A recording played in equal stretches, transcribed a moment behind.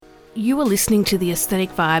You are listening to the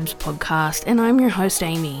Aesthetic Vibes podcast, and I'm your host,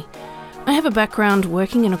 Amy. I have a background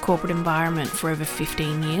working in a corporate environment for over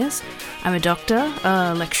 15 years. I'm a doctor,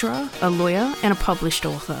 a lecturer, a lawyer, and a published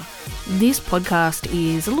author. This podcast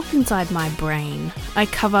is a look inside my brain. I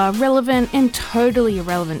cover relevant and totally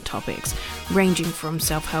irrelevant topics, ranging from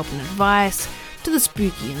self-help and advice, to the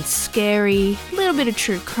spooky and scary, a little bit of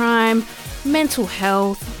true crime, mental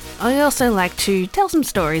health. I also like to tell some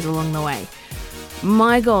stories along the way.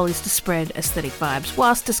 My goal is to spread aesthetic vibes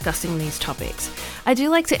whilst discussing these topics. I do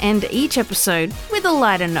like to end each episode with a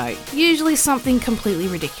lighter note, usually something completely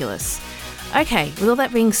ridiculous. Okay, with all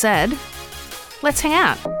that being said, let's hang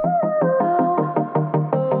out.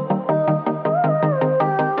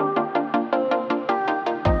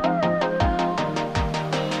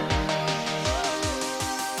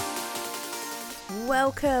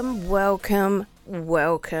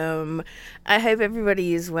 Welcome. I hope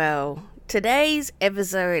everybody is well. Today's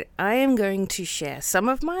episode, I am going to share some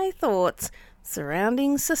of my thoughts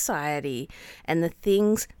surrounding society and the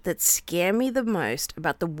things that scare me the most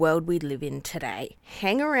about the world we live in today.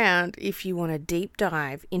 Hang around if you want a deep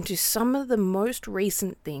dive into some of the most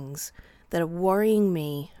recent things that are worrying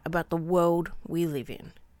me about the world we live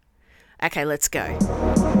in. Okay, let's go.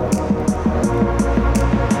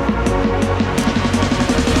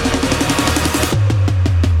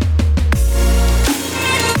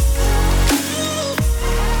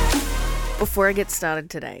 Before I get started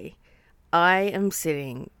today, I am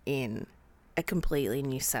sitting in a completely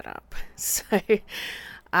new setup. So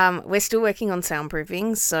we're still working on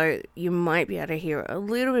soundproofing, so you might be able to hear a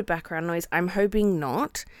little bit of background noise. I'm hoping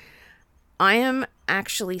not. I am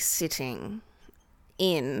actually sitting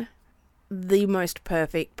in the most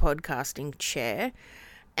perfect podcasting chair,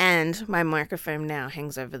 and my microphone now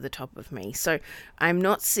hangs over the top of me. So I'm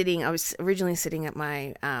not sitting, I was originally sitting at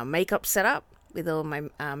my makeup setup with all my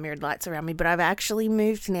mirrored lights around me, but I've actually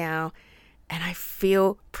moved now and I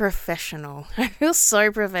feel professional. I feel so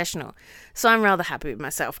professional. So I'm rather happy with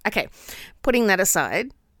myself. Okay, putting that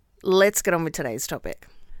aside, let's get on with today's topic.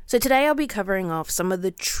 So today I'll be covering off some of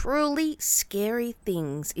the truly scary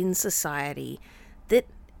things in society that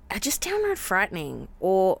are just downright frightening,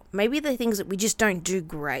 or maybe the things that we just don't do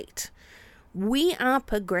great. We are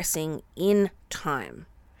progressing in time.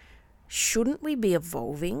 Shouldn't we be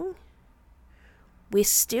evolving? We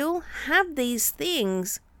still have these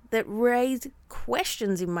things that raise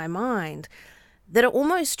questions in my mind that are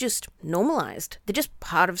almost just normalized. They're just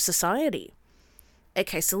part of society.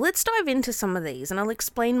 Okay, so let's dive into some of these and I'll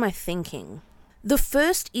explain my thinking. The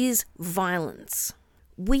first is violence.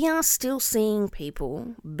 We are still seeing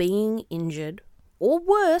people being injured or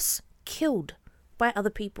worse, killed by other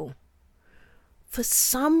people. For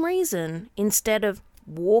some reason, instead of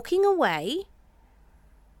walking away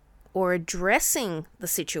or addressing the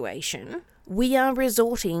situation, we are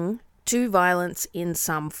resorting to violence in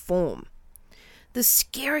some form. The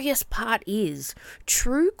scariest part is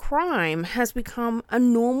true crime has become a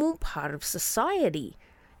normal part of society,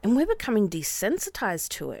 and we're becoming desensitized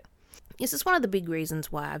to it. This is one of the big reasons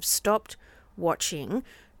why I've stopped watching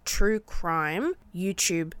true crime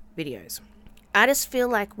YouTube videos. I just feel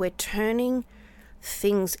like we're turning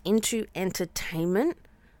things into entertainment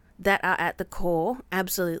that are at the core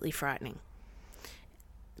absolutely frightening.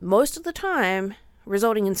 Most of the time,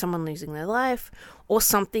 resulting in someone losing their life or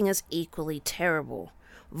something as equally terrible.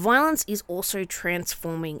 Violence is also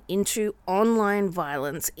transforming into online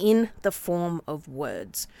violence in the form of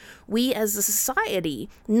words. We as a society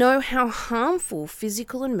know how harmful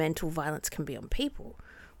physical and mental violence can be on people.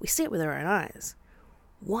 We see it with our own eyes.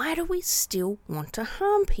 Why do we still want to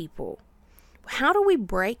harm people? How do we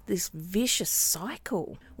break this vicious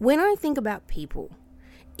cycle? When I think about people,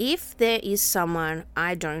 if there is someone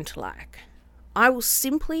I don't like, I will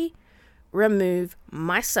simply remove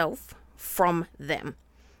myself from them.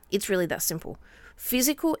 It's really that simple.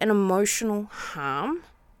 Physical and emotional harm,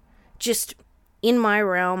 just in my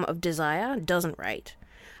realm of desire, doesn't rate.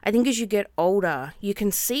 I think as you get older, you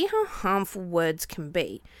can see how harmful words can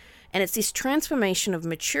be. And it's this transformation of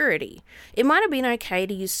maturity. It might have been okay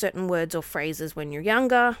to use certain words or phrases when you're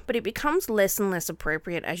younger, but it becomes less and less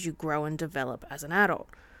appropriate as you grow and develop as an adult.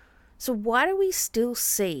 So why do we still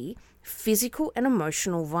see physical and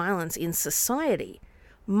emotional violence in society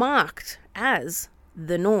marked as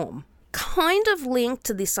the norm? Kind of linked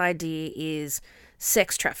to this idea is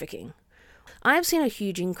sex trafficking. I've seen a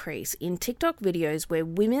huge increase in TikTok videos where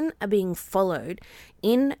women are being followed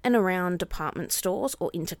in and around department stores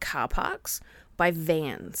or into car parks by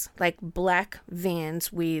vans, like black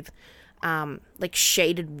vans with like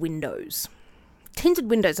shaded windows.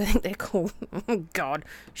 Tinted windows, I think they're called. Oh God,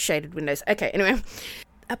 shaded windows. Okay, anyway.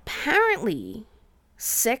 Apparently,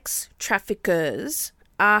 sex traffickers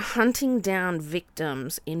are hunting down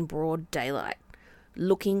victims in broad daylight,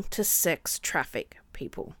 looking to sex traffic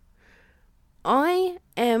people. I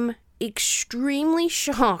am extremely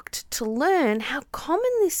shocked to learn how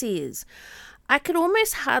common this is. I could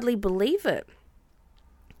almost hardly believe it.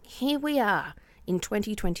 Here we are in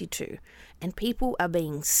 2022, and people are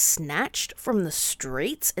being snatched from the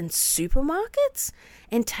streets and supermarkets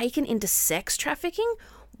and taken into sex trafficking?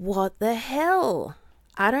 What the hell?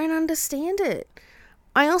 I don't understand it.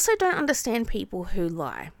 I also don't understand people who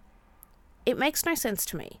lie. It makes no sense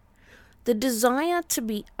to me. The desire to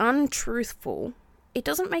be untruthful, it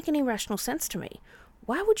doesn't make any rational sense to me.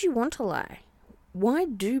 Why would you want to lie? Why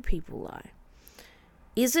do people lie?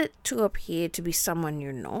 Is it to appear to be someone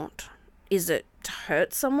you're not? Is it to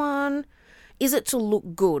hurt someone? Is it to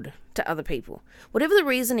look good to other people? Whatever the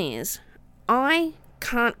reason is, I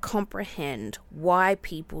can't comprehend why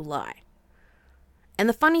people lie. And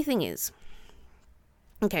the funny thing is,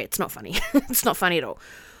 okay, it's not funny. It's not funny at all.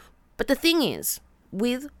 But the thing is,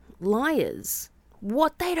 with liars,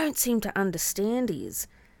 what they don't seem to understand is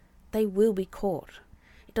they will be caught.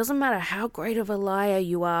 It doesn't matter how great of a liar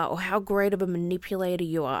you are or how great of a manipulator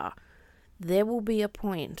you are. There will be a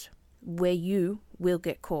point where you will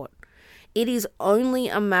get caught. It is only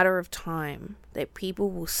a matter of time that people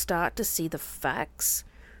will start to see the facts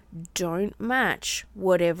don't match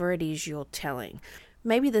whatever it is you're telling.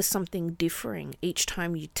 Maybe there's something differing each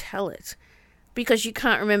time you tell it because you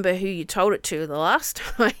can't remember who you told it to the last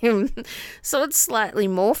time. So it's slightly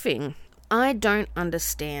morphing. I don't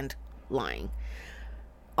understand lying.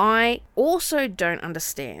 I also don't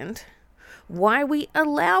understand why we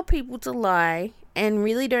allow people to lie and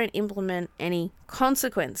really don't implement any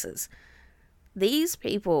consequences. These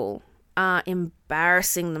people are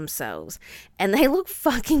embarrassing themselves and they look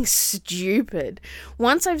fucking stupid.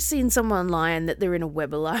 Once I've seen someone lie and that they're in a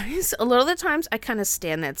web of lies, a lot of the times I kind of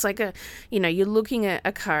stand there. It's like you're looking at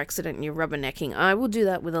a car accident and you're rubbernecking. I will do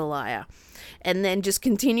that with a liar and then just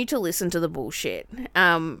continue to listen to the bullshit.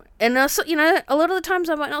 And also, a lot of the times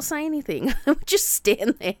I might not say anything. I would just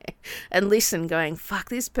stand there and listen going, fuck,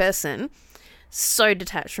 this person so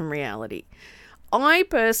detached from reality. I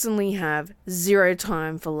personally have zero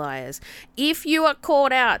time for liars. If you are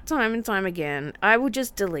caught out time and time again, I will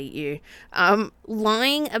just delete you.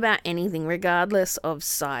 Lying about anything, regardless of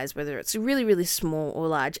size, whether it's really, really small or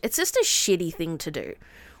large, it's just a shitty thing to do.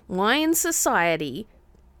 Why in society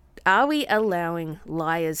are we allowing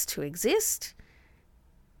liars to exist?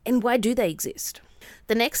 And why do they exist?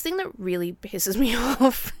 The next thing that really pisses me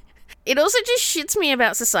off, it also just shits me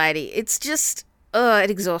about society. It's just,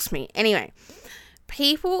 it exhausts me. Anyway.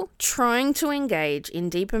 People trying to engage in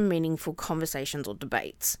deep and meaningful conversations or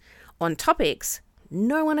debates on topics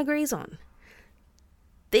no one agrees on.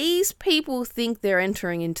 These people think they're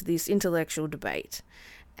entering into this intellectual debate.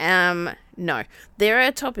 No. There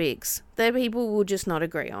are topics that people will just not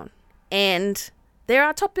agree on. And there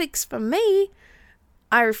are topics for me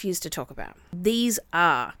I refuse to talk about. These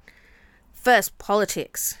are, first,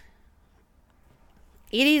 politics.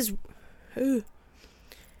 It is...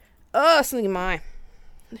 something in my...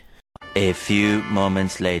 A few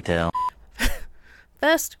moments later.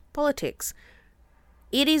 First, politics.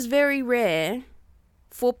 It is very rare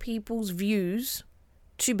for people's views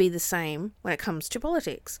to be the same when it comes to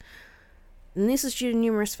politics. And this is due to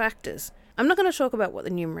numerous factors. I'm not going to talk about what the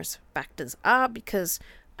numerous factors are because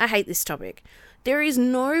I hate this topic. There is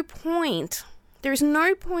no point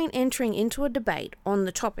entering into a debate on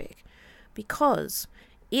the topic because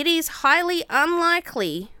it is highly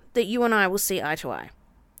unlikely that you and I will see eye to eye.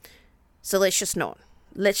 So let's just not.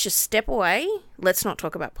 Let's just step away. Let's not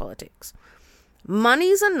talk about politics.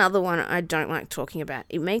 Money's another one I don't like talking about.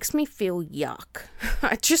 It makes me feel yuck.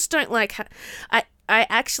 I just don't like... I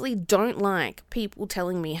actually don't like people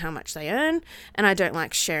telling me how much they earn, and I don't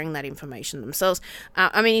like sharing that information themselves.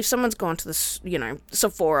 If someone's gone to this,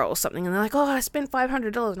 Sephora or something, and they're like, oh, I spent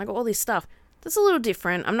 $500 and I got all this stuff. That's a little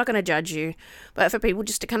different. I'm not going to judge you. But for people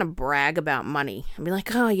just to kind of brag about money and be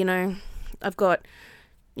like, oh, I've got...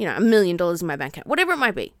 $1 million in my bank account, whatever it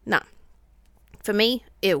might be. Nah. For me,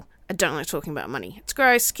 ew. I don't like talking about money. It's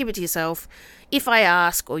gross. Keep it to yourself. If I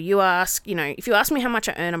ask or you ask, if you ask me how much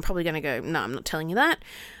I earn, I'm probably going to go, no, I'm not telling you that.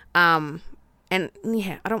 I don't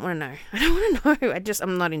want to know. I don't want to know.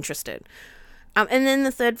 I'm not interested. And then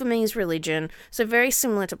the third for me is religion. So very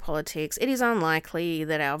similar to politics. It is unlikely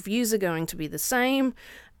that our views are going to be the same.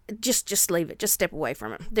 Just leave it. Just step away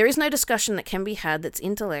from it. There is no discussion that can be had that's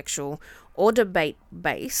intellectual or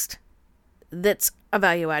debate-based that's a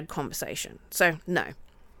value-add conversation. So, no.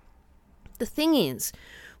 The thing is,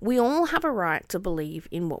 We all have a right to believe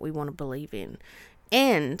in what we want to believe in.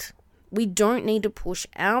 And we don't need to push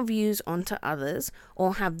our views onto others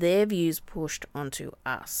or have their views pushed onto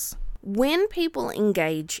us. When people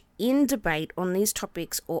engage in debate on these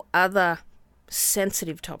topics or other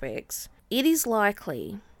sensitive topics, it is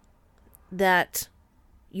likely that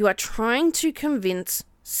you are trying to convince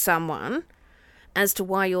someone as to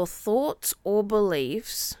why your thoughts or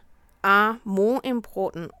beliefs are more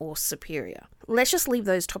important or superior. Let's just leave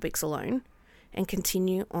those topics alone and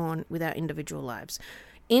continue on with our individual lives.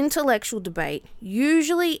 Intellectual debate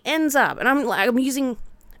usually ends up, and I'm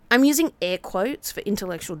using air quotes for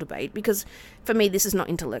intellectual debate because for me this is not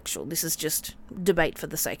intellectual. This is just debate for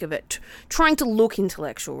the sake of it, trying to look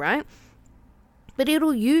intellectual, right? But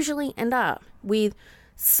it'll usually end up with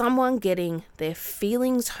someone getting their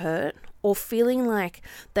feelings hurt or feeling like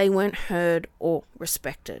they weren't heard or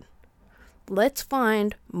respected. Let's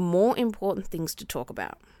find more important things to talk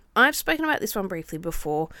about. I've spoken about this one briefly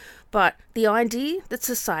before, but the idea that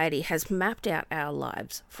society has mapped out our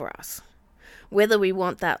lives for us, whether we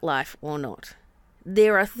want that life or not.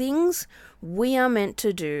 There are things we are meant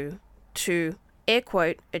to do to, air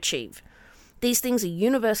quote, achieve. These things are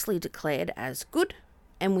universally declared as good,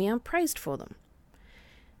 and we are praised for them.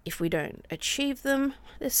 If we don't achieve them,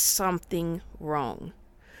 there's something wrong.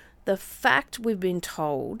 The fact we've been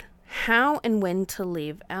told how and when to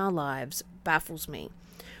live our lives baffles me.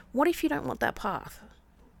 What if you don't want that path?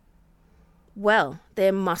 Well,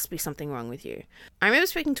 there must be something wrong with you. I remember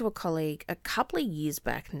speaking to a colleague a couple of years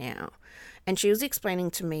back now, and she was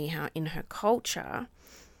explaining to me how in her culture,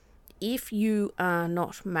 if you are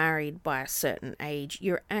not married by a certain age,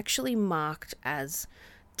 you're actually marked as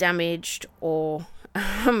damaged or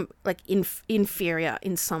inferior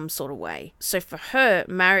in some sort of way. So for her,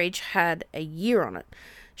 marriage had a year on it.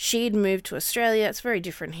 She'd moved to Australia. It's very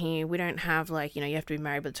different here. We don't have you have to be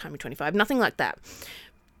married by the time you're 25. Nothing like that.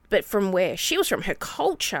 But from where she was from, her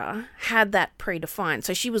culture had that predefined.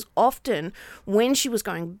 So she was often, when she was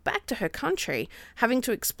going back to her country, having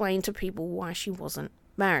to explain to people why she wasn't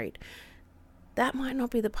married. That might not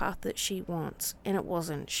be the path that she wants. And it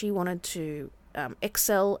wasn't. She wanted to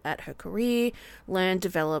excel at her career, learn,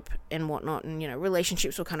 develop, and whatnot. And,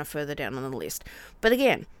 relationships were kind of further down on the list. But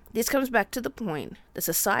again, this comes back to the point that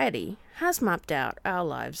society has mapped out our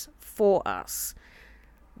lives for us.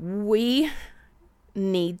 We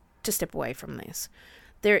need to step away from this.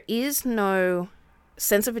 There is no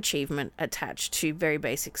sense of achievement attached to very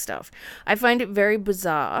basic stuff. I find it very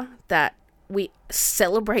bizarre that we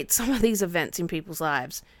celebrate some of these events in people's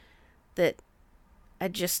lives that are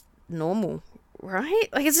just normal, right?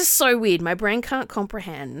 It's just so weird. My brain can't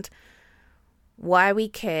comprehend why we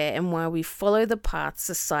care and why we follow the path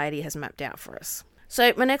society has mapped out for us.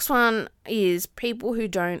 So my next one is people who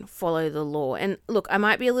don't follow the law. And look, I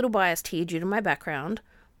might be a little biased here due to my background,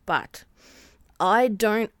 but I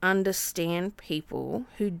don't understand people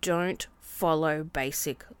who don't follow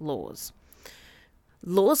basic laws.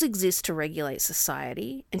 Laws exist to regulate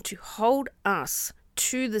society and to hold us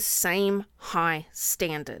to the same high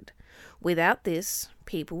standard. Without this,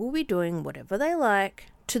 people will be doing whatever they like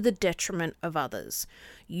to the detriment of others.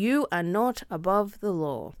 You are not above the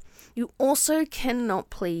law. You also cannot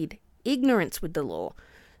plead ignorance with the law.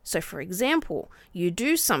 So, for example, you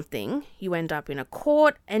do something, you end up in a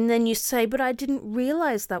court, and then you say, but I didn't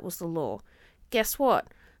realize that was the law. Guess what?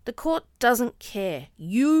 The court doesn't care.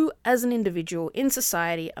 You, as an individual in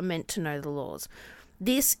society, are meant to know the laws.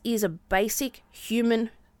 This is a basic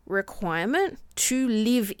human requirement to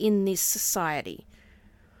live in this society.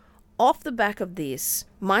 Off the back of this,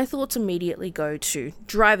 my thoughts immediately go to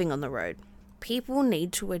driving on the road. People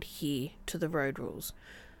need to adhere to the road rules.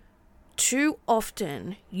 Too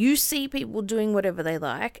often, you see people doing whatever they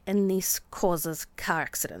like, and this causes car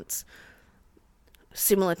accidents.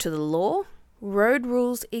 Similar to the law, road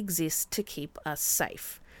rules exist to keep us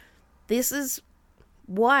safe. This is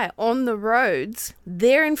why on the roads,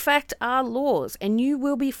 there in fact are laws, and you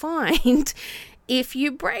will be fined if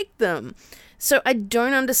you break them. So I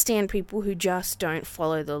don't understand people who just don't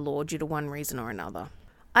follow the law due to one reason or another.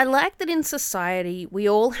 I like that in society, we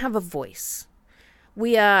all have a voice.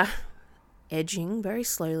 We are edging very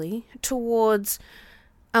slowly towards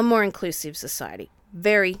a more inclusive society.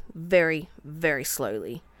 Very, very, very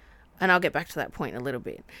slowly. And I'll get back to that point in a little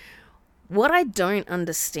bit. What I don't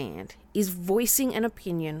understand is voicing an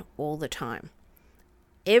opinion all the time.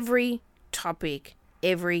 Every topic,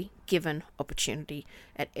 every given opportunity,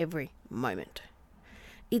 at every moment.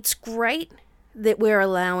 It's great that we're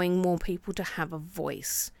allowing more people to have a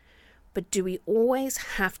voice, But do we always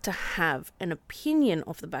have to have an opinion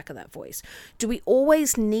off the back of that voice? Do we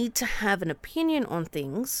always need to have an opinion on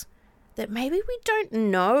things that maybe we don't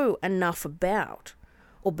know enough about?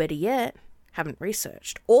 Or better yet, haven't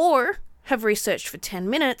researched? Or have researched for 10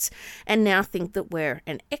 minutes and now think that we're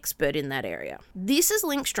an expert in that area? This is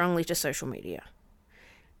linked strongly to social media.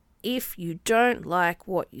 If you don't like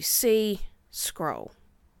what you see, scroll.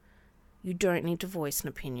 You don't need to voice an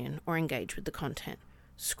opinion or engage with the content.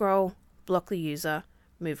 Scroll, block the user,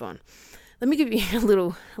 move on. Let me give you a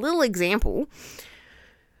little example.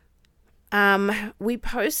 We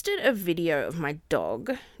posted a video of my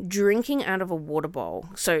dog drinking out of a water bowl.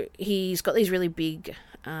 So he's got these really big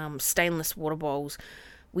stainless water bowls.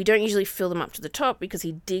 We don't usually fill them up to the top because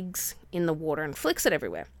he digs in the water and flicks it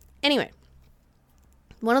everywhere. Anyway,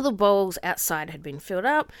 one of the bowls outside had been filled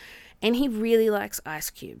up, and he really likes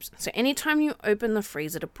ice cubes. So anytime you open the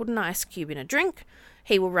freezer to put an ice cube in a drink,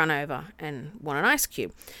 he will run over and want an ice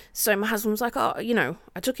cube. So my husband was like,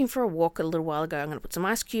 I took him for a walk a little while ago. I'm going to put some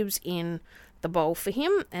ice cubes in the bowl for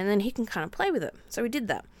him, and then he can kind of play with it. So we did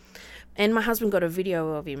that. And my husband got a video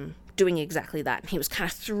of him doing exactly that. He was kind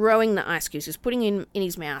of throwing the ice cubes. He was putting in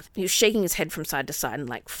his mouth. He was shaking his head from side to side and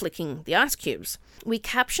like flicking the ice cubes. We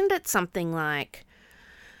captioned it something like,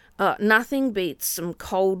 nothing beats some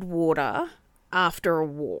cold water after a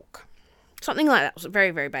walk. Something like that. It was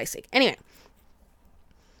very, very basic. Anyway,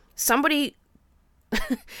 somebody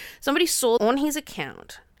saw on his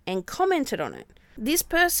account and commented on it. This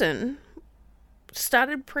person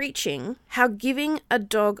started preaching how giving a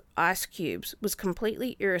dog ice cubes was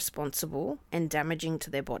completely irresponsible and damaging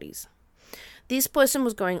to their bodies. This person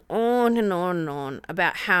was going on and on and on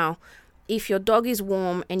about how if your dog is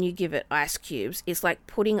warm and you give it ice cubes, it's like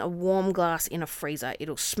putting a warm glass in a freezer.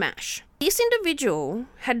 It'll smash. This individual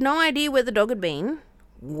had no idea where the dog had been,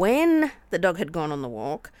 when the dog had gone on the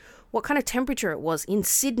walk, what kind of temperature it was in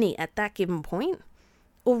Sydney at that given point,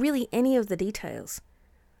 or really any of the details.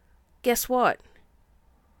 Guess what?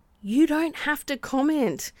 You don't have to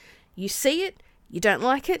comment. You see it, you don't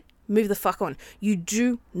like it, move the fuck on. You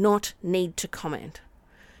do not need to comment.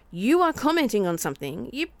 You are commenting on something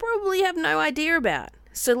you probably have no idea about.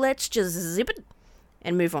 So let's just zip it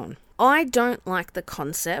and move on. I don't like the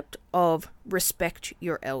concept of respect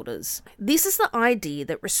your elders. This is the idea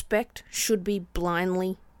that respect should be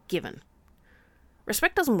blindly given.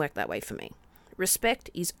 Respect doesn't work that way for me. Respect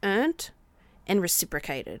is earned and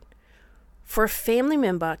reciprocated. For a family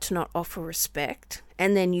member to not offer respect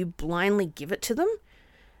and then you blindly give it to them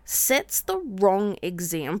sets the wrong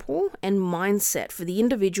example and mindset for the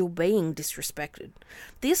individual being disrespected.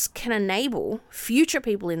 This can enable future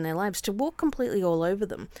people in their lives to walk completely all over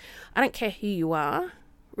them. I don't care who you are.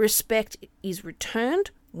 Respect is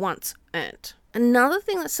returned once earned. Another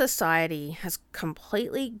thing that society has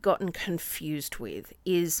completely gotten confused with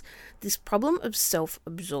is this problem of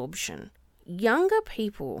self-absorption. Younger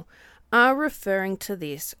people are referring to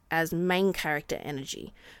this as main character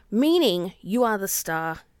energy, meaning you are the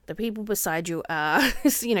star. The people beside you are,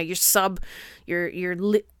 your sub, your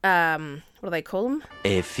what do they call them?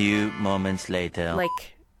 A few moments later.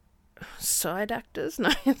 Like, side actors? No,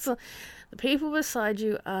 the people beside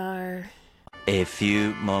you are... A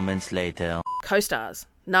few moments later. Co-stars.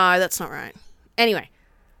 No, that's not right. Anyway,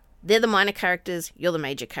 they're the minor characters, you're the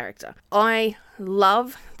major character. I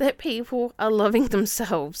love that people are loving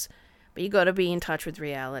themselves, but you got to be in touch with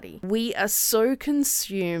reality. We are so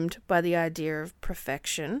consumed by the idea of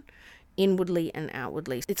perfection, inwardly and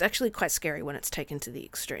outwardly. It's actually quite scary when it's taken to the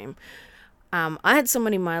extreme. I had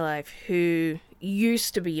someone in my life who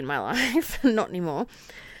used to be in my life, not anymore,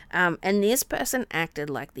 and this person acted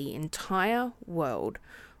like the entire world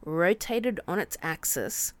rotated on its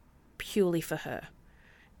axis purely for her.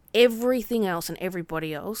 Everything else and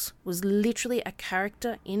everybody else was literally a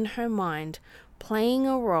character in her mind playing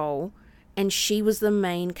a role, and she was the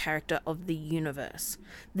main character of the universe,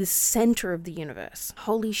 the center of the universe.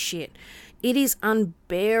 Holy shit. It is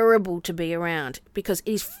unbearable to be around because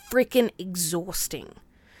it is freaking exhausting.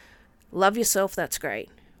 Love yourself, that's great.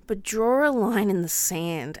 But draw a line in the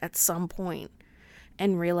sand at some point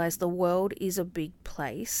and realize the world is a big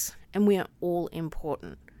place and we are all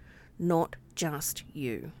important, not just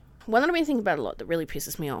you. One that I've been thinking about a lot that really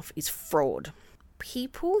pisses me off is fraud.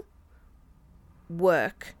 People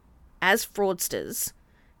work as fraudsters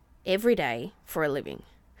every day for a living.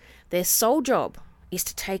 Their sole job is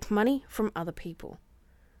to take money from other people.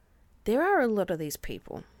 There are a lot of these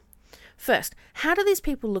people. First, how do these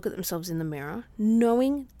people look at themselves in the mirror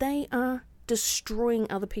knowing they are destroying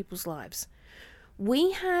other people's lives?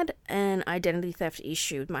 We had an identity theft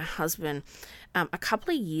issue with my husband a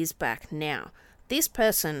couple of years back now. This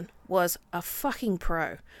person was a fucking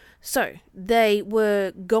pro. So they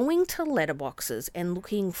were going to letterboxes and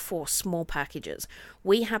looking for small packages.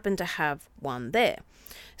 We happen to have one there.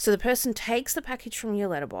 So the person takes the package from your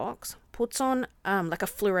letterbox, puts on like a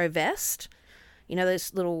fluoro vest. You know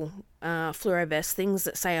those little fluoro vest things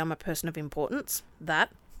that say I'm a person of importance?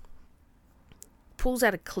 That. Pulls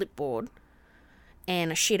out a clipboard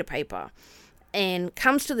and a sheet of paper and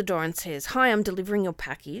comes to the door and says, "Hi, I'm delivering your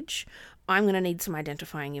package. I'm going to need some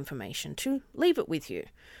identifying information to leave it with you."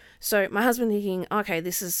 So my husband, thinking, okay,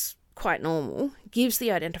 this is quite normal, gives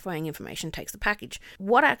the identifying information, takes the package.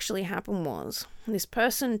 What actually happened was this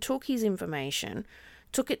person took his information,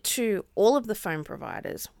 took it to all of the phone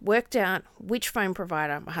providers, worked out which phone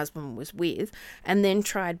provider my husband was with, and then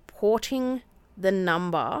tried porting the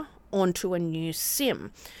number onto a new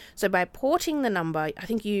SIM. So by porting the number, I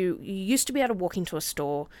think you used to be able to walk into a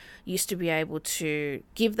store, used to be able to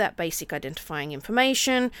give that basic identifying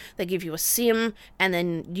information, they give you a SIM, and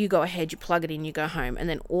then you go ahead, you plug it in, you go home, and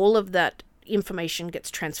then all of that information gets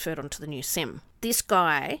transferred onto the new SIM. This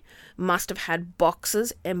guy must have had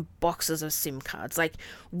boxes and boxes of SIM cards. Like,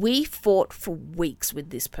 we fought for weeks with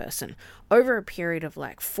this person. Over a period of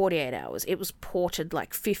like 48 hours, it was ported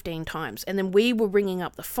like 15 times. And then we were ringing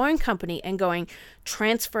up the phone company and going,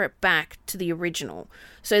 transfer it back to the original.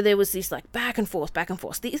 So there was this like back and forth.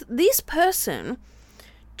 This person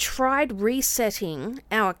tried resetting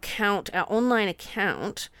our account, our online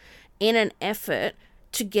account, in an effort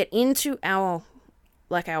to get into our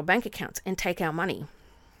bank accounts and take our money.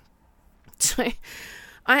 So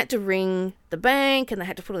I had to ring the bank and they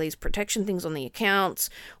had to put all these protection things on the accounts,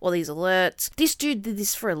 all these alerts. This dude did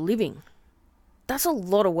this for a living. That's a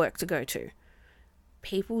lot of work to go to.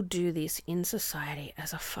 People do this in society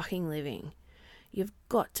as a fucking living. You've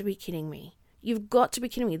got to be kidding me. You've got to be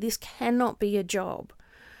kidding me. This cannot be a job.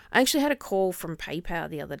 I actually had a call from PayPal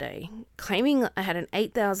the other day claiming I had an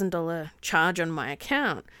 $8,000 charge on my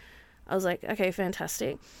account. I was like, okay,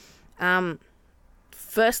 fantastic.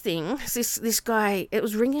 First thing, this guy, it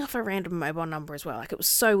was ringing off a random mobile number as well. Like, it was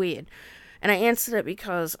so weird. And I answered it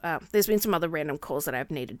because there's been some other random calls that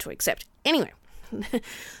I've needed to accept. Anyway,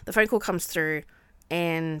 the phone call comes through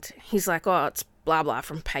and he's like, oh, it's blah, blah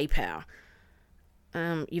from PayPal.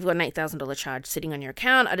 You've got an $8,000 charge sitting on your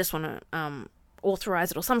account. I just want to authorize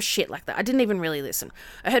it or some shit like that. I didn't even really listen.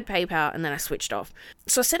 I heard PayPal and then I switched off.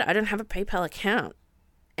 So I said, I don't have a PayPal account.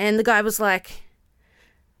 And the guy was like,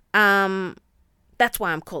 that's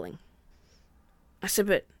why I'm calling. I said,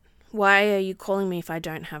 but why are you calling me if I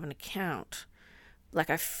don't have an account? Like,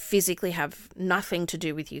 I physically have nothing to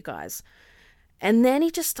do with you guys. And then he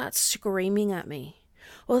just starts screaming at me.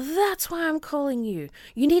 Well, that's why I'm calling you.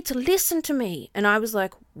 You need to listen to me. And I was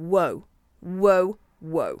like, whoa.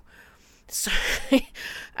 So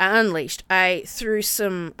I unleashed. I threw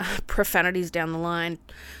some profanities down the line,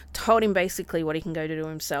 told him basically what he can go to do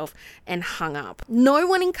himself, and hung up. No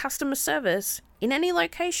one in customer service in any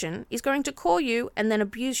location is going to call you and then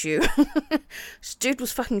abuse you. This dude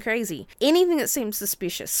was fucking crazy. Anything that seems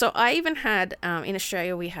suspicious. So I even had, in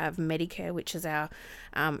Australia, we have Medicare, which is our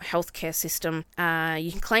healthcare system.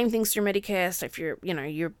 You can claim things through Medicare. So if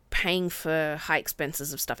you're paying for high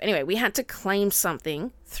expenses of stuff. Anyway, we had to claim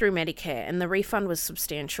something through Medicare and the refund was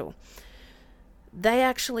substantial. They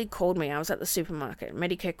actually called me. I was at the supermarket.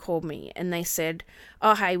 Medicare called me and they said,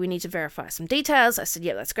 oh, hey, we need to verify some details. I said,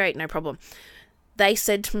 yeah, that's great. No problem. They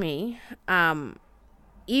said to me,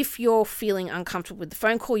 if you're feeling uncomfortable with the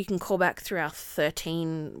phone call, you can call back through our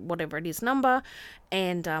 13, whatever it is, number,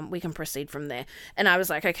 and we can proceed from there. And I was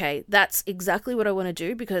like, okay, that's exactly what I want to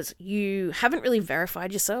do because you haven't really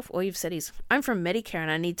verified yourself. All you've said is, I'm from Medicare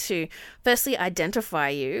and I need to firstly identify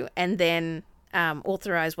you and then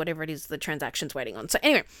authorize whatever it is the transaction's waiting on. So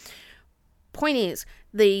anyway, point is,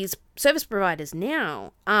 these service providers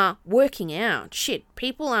now are working out, shit,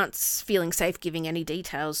 people aren't feeling safe giving any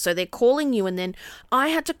details, so they're calling you, and then I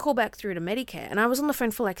had to call back through to Medicare, and I was on the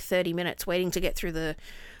phone for like 30 minutes waiting to get through the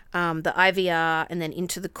IVR and then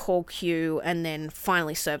into the call queue and then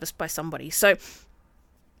finally serviced by somebody. So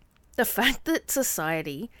the fact that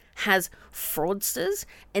society has fraudsters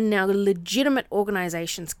and now legitimate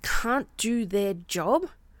organizations can't do their job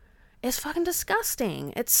is fucking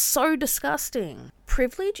disgusting. It's so disgusting.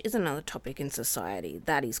 Privilege is another topic in society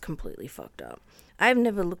that is completely fucked up. I've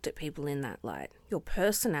never looked at people in that light. Your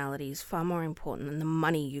personality is far more important than the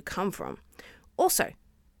money you come from. Also,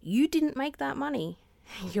 you didn't make that money.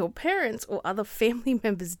 Your parents or other family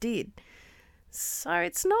members did. So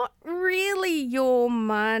it's not really your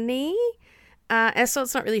money. And so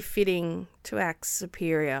it's not really fitting to act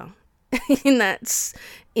superior in that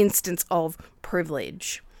instance of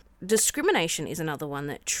privilege. discrimination is another one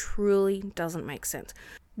that truly doesn't make sense.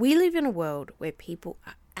 We live in a world where people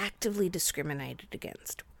are actively discriminated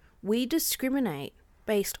against. We discriminate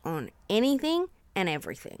based on anything and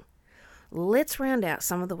everything. Let's round out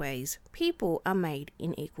some of the ways people are made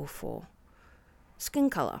unequal for: skin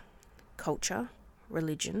color, culture,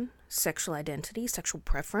 religion, sexual identity, sexual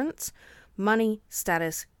preference, money,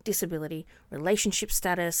 status, disability, relationship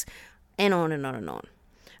status, and on and on and on.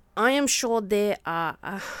 I am sure there are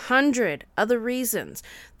 100 other reasons.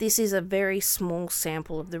 This is a very small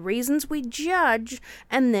sample of the reasons we judge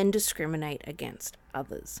and then discriminate against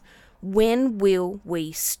others. When will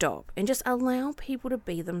we stop and just allow people to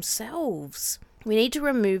be themselves? We need to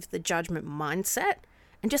remove the judgment mindset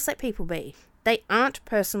and just let people be. They aren't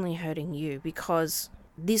personally hurting you because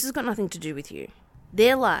this has got nothing to do with you.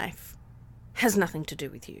 Their life has nothing to do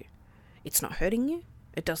with you. It's not hurting you.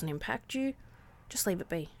 It doesn't impact you. Just leave it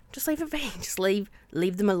be. Just leave it be. Just leave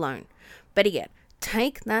them alone. Better yet,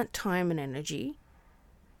 take that time and energy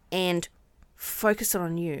and focus it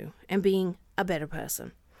on you and being a better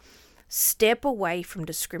person. Step away from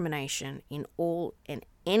discrimination in all and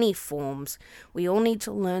any forms. We all need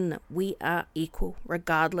to learn that we are equal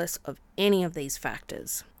regardless of any of these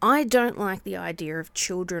factors. I don't like the idea of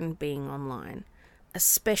children being online,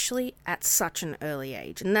 especially at such an early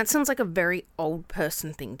age. And that sounds like a very old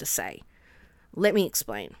person thing to say. Let me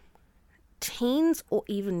explain. Teens or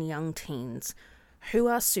even young teens who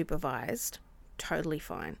are supervised, totally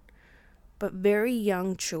fine. But very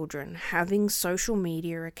young children having social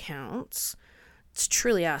media accounts, it's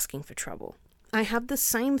truly asking for trouble. I have the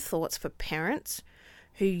same thoughts for parents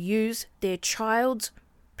who use their child's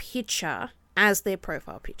picture as their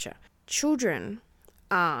profile picture. Children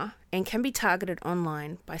are and can be targeted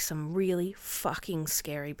online by some really fucking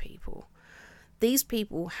scary people. These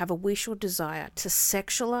people have a wish or desire to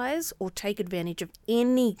sexualize or take advantage of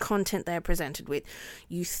any content they are presented with.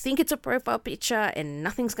 You think it's a profile picture and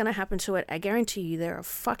nothing's going to happen to it. I guarantee you there are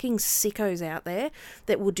fucking sickos out there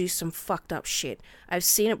that will do some fucked up shit. I've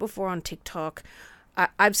seen it before on TikTok.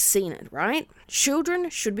 I've seen it, right? Children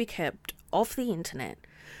should be kept off the internet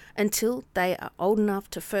until they are old enough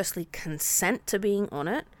to firstly consent to being on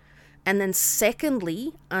it and then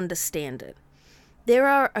secondly understand it. There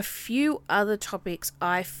are a few other topics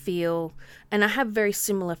I feel, and I have very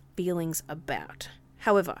similar feelings about.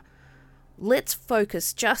 However, let's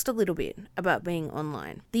focus just a little bit about being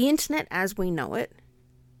online. The internet as we know it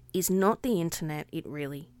is not the internet it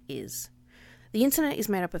really is. The internet is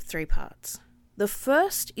made up of 3 parts. The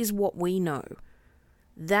first is what we know.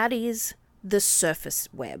 That is the surface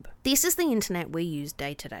web. This is the internet we use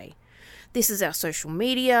day to day. This is our social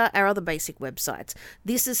media, our other basic websites.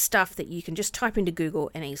 This is stuff that you can just type into Google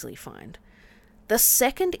and easily find. The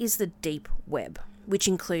second is the deep web, which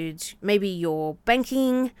includes maybe your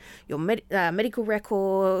banking, your medical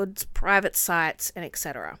records, private sites, and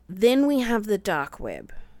etc. Then we have the dark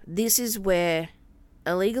web. This is where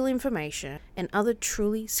illegal information and other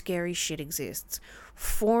truly scary shit exists.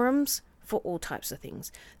 Forums for all types of things.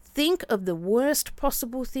 Think of the worst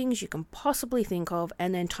possible things you can possibly think of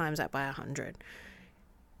and then times that by 100.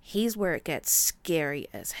 Here's where it gets scary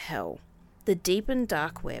as hell. The deep and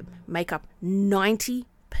dark web make up 90%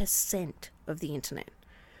 of the internet.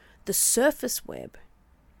 The surface web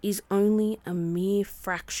is only a mere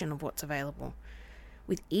fraction of what's available.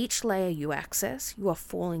 With each layer you access, you are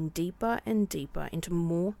falling deeper and deeper into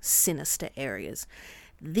more sinister areas.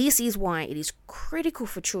 This is why it is critical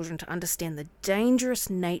for children to understand the dangerous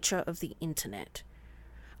nature of the internet.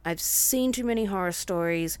 I've seen too many horror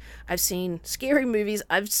stories. I've seen scary movies.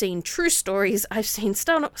 I've seen true stories. I've seen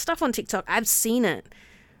stuff on TikTok. I've seen it.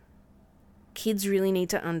 Kids really need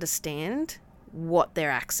to understand what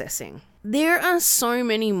they're accessing. There are so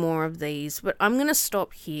many more of these, but I'm going to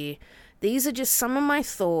stop here. These are just some of my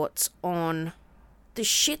thoughts on the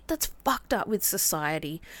shit that's fucked up with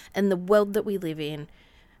society and the world that we live in.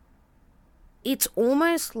 It's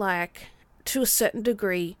almost like, to a certain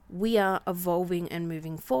degree, we are evolving and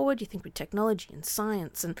moving forward. You think with technology and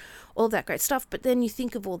science and all that great stuff, but then you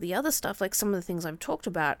think of all the other stuff, like some of the things I've talked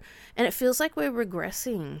about, and it feels like we're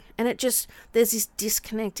regressing. And there's this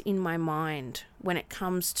disconnect in my mind when it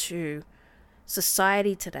comes to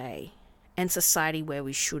society today and society where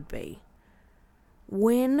we should be.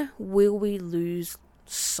 When will we lose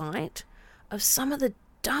sight of some of the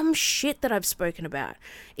dumb shit that I've spoken about?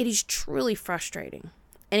 It is truly frustrating.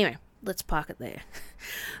 Anyway, let's park it there.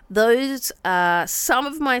 Those are some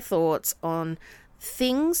of my thoughts on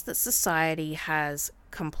things that society has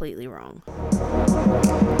completely wrong.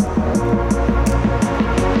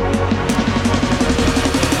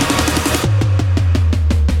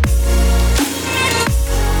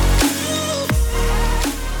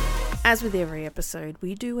 As with every episode,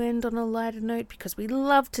 we do end on a lighter note because we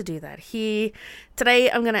love to do that here.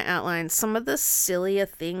 Today, I'm going to outline some of the sillier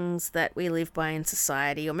things that we live by in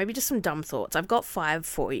society, or maybe just some dumb thoughts. I've got 5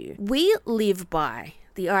 for you. We live by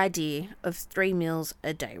the idea of 3 meals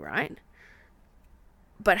a day, right?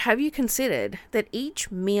 But have you considered that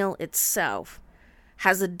each meal itself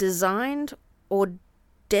has a designed or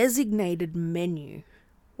designated menu?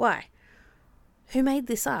 Why? Who made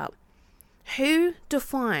this up? Who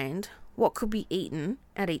defined what could be eaten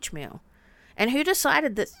at each meal? And who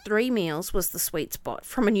decided that 3 meals was the sweet spot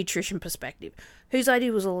from a nutrition perspective? Whose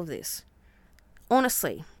idea was all of this?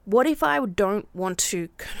 Honestly, what if I don't want to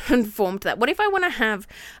conform to that? What if I want to have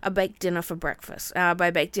a baked dinner for breakfast?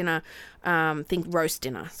 By baked dinner, think roast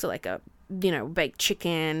dinner. So like a, baked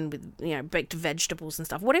chicken with, baked vegetables and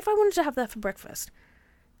stuff. What if I wanted to have that for breakfast?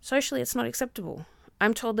 Socially, it's not acceptable.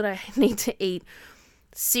 I'm told that I need to eat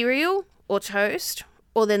cereal or toast,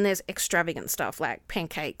 or then there's extravagant stuff like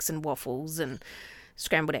pancakes and waffles and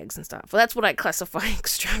scrambled eggs and stuff. Well, that's what I classify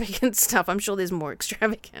extravagant stuff. I'm sure there's more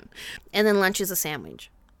extravagant. And then lunch is a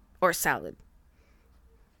sandwich or a salad.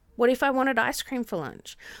 What if I wanted ice cream for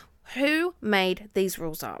lunch? Who made these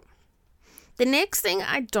rules up? The next thing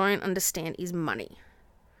I don't understand is money.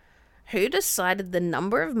 Who decided the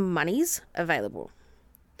number of monies available?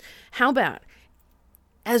 How about,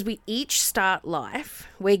 as we each start life,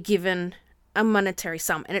 we're given a monetary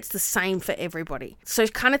sum, and it's the same for everybody. So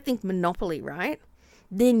kind of think Monopoly, right?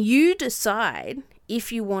 Then you decide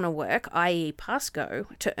if you want to work, i.e. past go,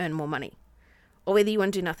 to earn more money, or whether you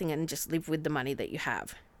want to do nothing and just live with the money that you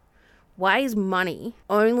have. Why is money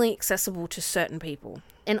only accessible to certain people?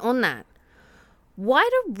 And on that, why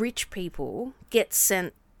do rich people get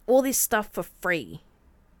sent all this stuff for free?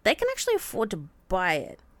 They can actually afford to buy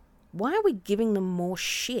it. Why are we giving them more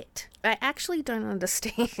shit? I actually don't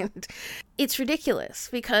understand. It's ridiculous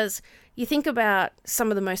because you think about some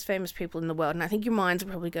of the most famous people in the world, and I think your minds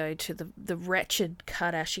will probably go to the wretched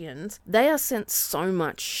Kardashians. They are sent so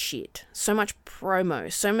much shit, so much promo,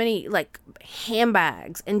 so many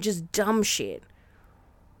handbags and just dumb shit.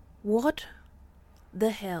 What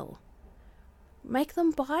the hell? Make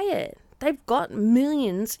them buy it. They've got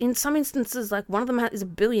millions. In some instances, one of them is a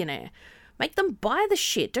billionaire. Make them buy the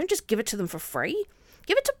shit. Don't just give it to them for free.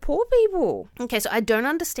 Give it to poor people. Okay, so I don't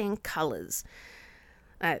understand colours.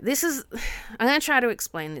 I'm going to try to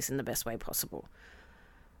explain this in the best way possible.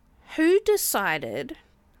 Who decided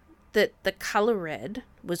that the colour red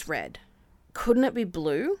was red? Couldn't it be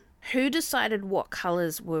blue? Who decided what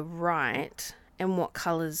colours were right and what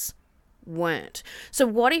colours weren't? So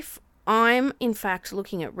what if I'm in fact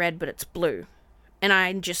looking at red but it's blue, and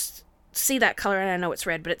I just see that colour and I know it's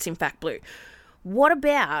red but it's in fact blue? What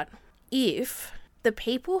about if the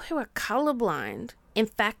people who are colourblind in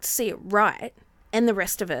fact see it right, and the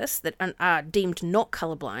rest of us that are deemed not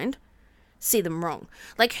colourblind see them wrong?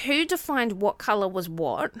 Who defined what colour was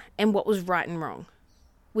what and what was right and wrong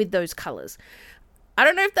with those colours? I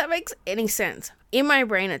don't know if that makes any sense. In my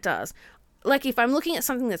brain it does. If I'm looking at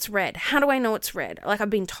something that's red, how do I know it's red? I've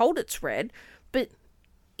been told it's red, but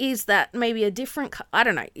is that maybe a different I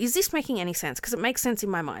don't know. Is this making any sense? Because it makes sense in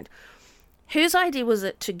my mind. Whose idea was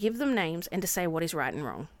it to give them names and to say what is right and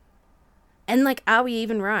wrong? And are we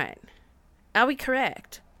even right? Are we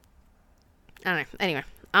correct? I don't know. Anyway,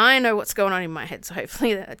 I know what's going on in my head, so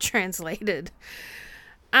hopefully that translated.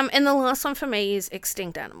 And the last one for me is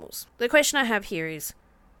extinct animals. The question I have here is,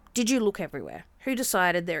 did you look everywhere? Who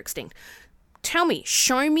decided they're extinct? Tell me,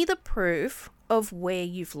 show me the proof of where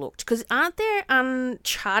you've looked. Because aren't there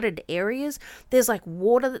uncharted areas? There's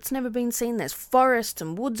water that's never been seen. There's forests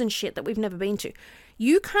and woods and shit that we've never been to.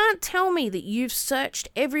 You can't tell me that you've searched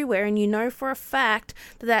everywhere and you know for a fact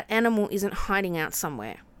that that animal isn't hiding out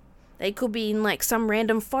somewhere. They could be in some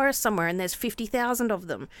random forest somewhere and there's 50,000 of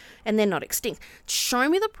them and they're not extinct. Show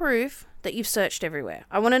me the proof that you've searched everywhere.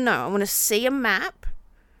 I want to know. I want to see a map,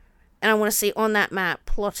 and I want to see on that map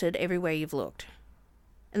plotted everywhere you've looked.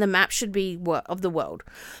 And the map should be of the world.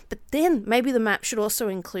 But then maybe the map should also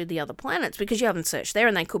include the other planets because you haven't searched there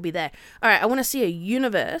and they could be there. All right, I want to see a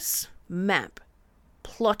universe map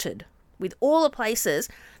plotted with all the places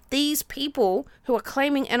these people who are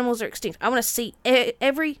claiming animals are extinct. I want to see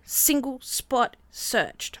every single spot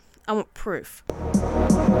searched. I want proof.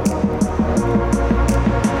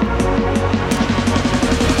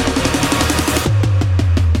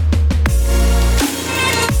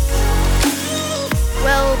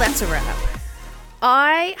 Well, that's a wrap.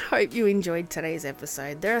 I hope you enjoyed today's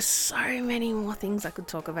episode. There are so many more things I could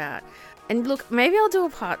talk about. And look, maybe I'll do a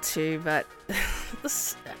part 2, but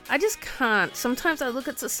I just can't. Sometimes I look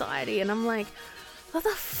at society and I'm like, what the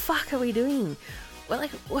fuck are we doing? we're like,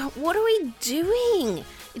 what are we doing?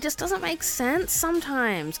 It just doesn't make sense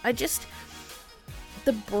sometimes.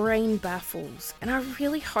 The brain baffles. And I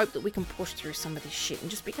really hope that we can push through some of this shit and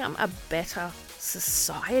just become a better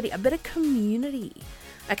society, a better community.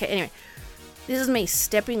 Okay, anyway, this is me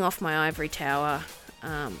stepping off my ivory tower,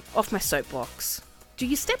 off my soapbox. Do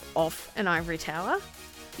you step off an ivory tower?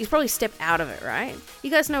 You probably step out of it, right? You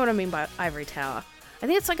guys know what I mean by ivory tower. I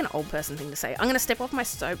think it's like an old person thing to say. I'm going to step off my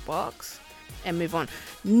soapbox and move on.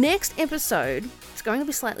 Next episode is going to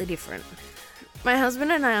be slightly different. My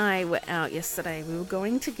husband and I were out yesterday. We were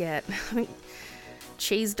going to get,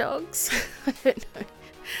 cheese dogs. I don't know.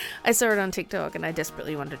 I saw it on TikTok and I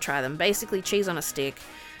desperately wanted to try them. Basically, cheese on a stick,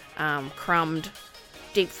 crumbed,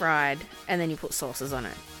 deep fried, and then you put sauces on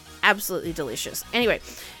it. Absolutely delicious. Anyway,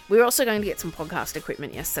 we were also going to get some podcast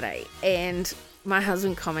equipment yesterday, and my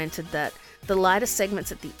husband commented that the lighter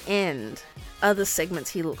segments at the end are the segments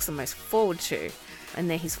he looks the most forward to, and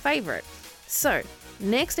they're his favourite. So,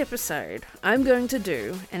 next episode, I'm going to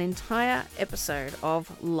do an entire episode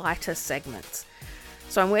of lighter segments.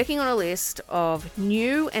 So I'm working on a list of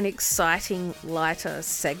new and exciting lighter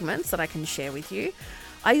segments that I can share with you.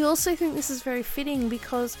 I also think this is very fitting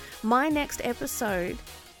because my next episode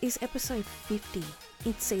is episode 50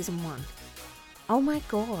 in season 1. Oh my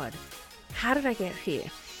god, how did I get here?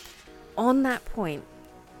 On that point,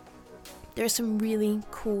 there are some really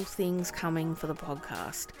cool things coming for the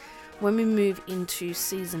podcast. When we move into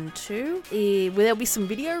season 2, there'll be some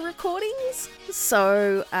video recordings.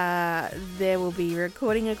 So there will be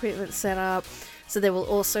recording equipment set up. So there will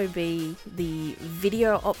also be the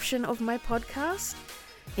video option of my podcast.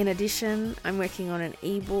 In addition, I'm working on an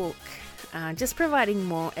ebook, just providing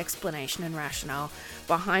more explanation and rationale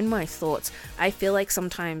behind my thoughts. I feel like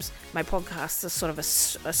sometimes my podcasts are sort of a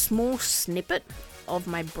small snippet of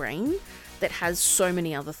my brain that has so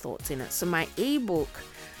many other thoughts in it. So my ebook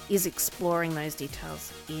is exploring those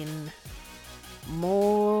details in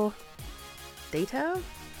more detail,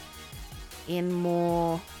 in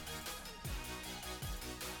more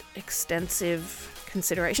extensive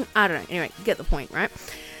consideration. I don't know. Anyway, get the point, right?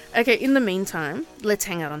 Okay, in the meantime, let's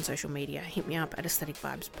hang out on social media. Hit me up at Aesthetic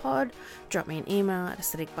Vibes Pod. Drop me an email at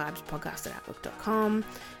aestheticvibespodcast@outlook.com.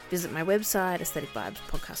 Visit my website,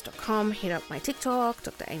 aestheticvibespodcast.com. Hit up my TikTok,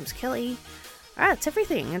 Dr. Ames Kelly. Alright, that's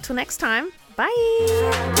everything. Until next time, bye!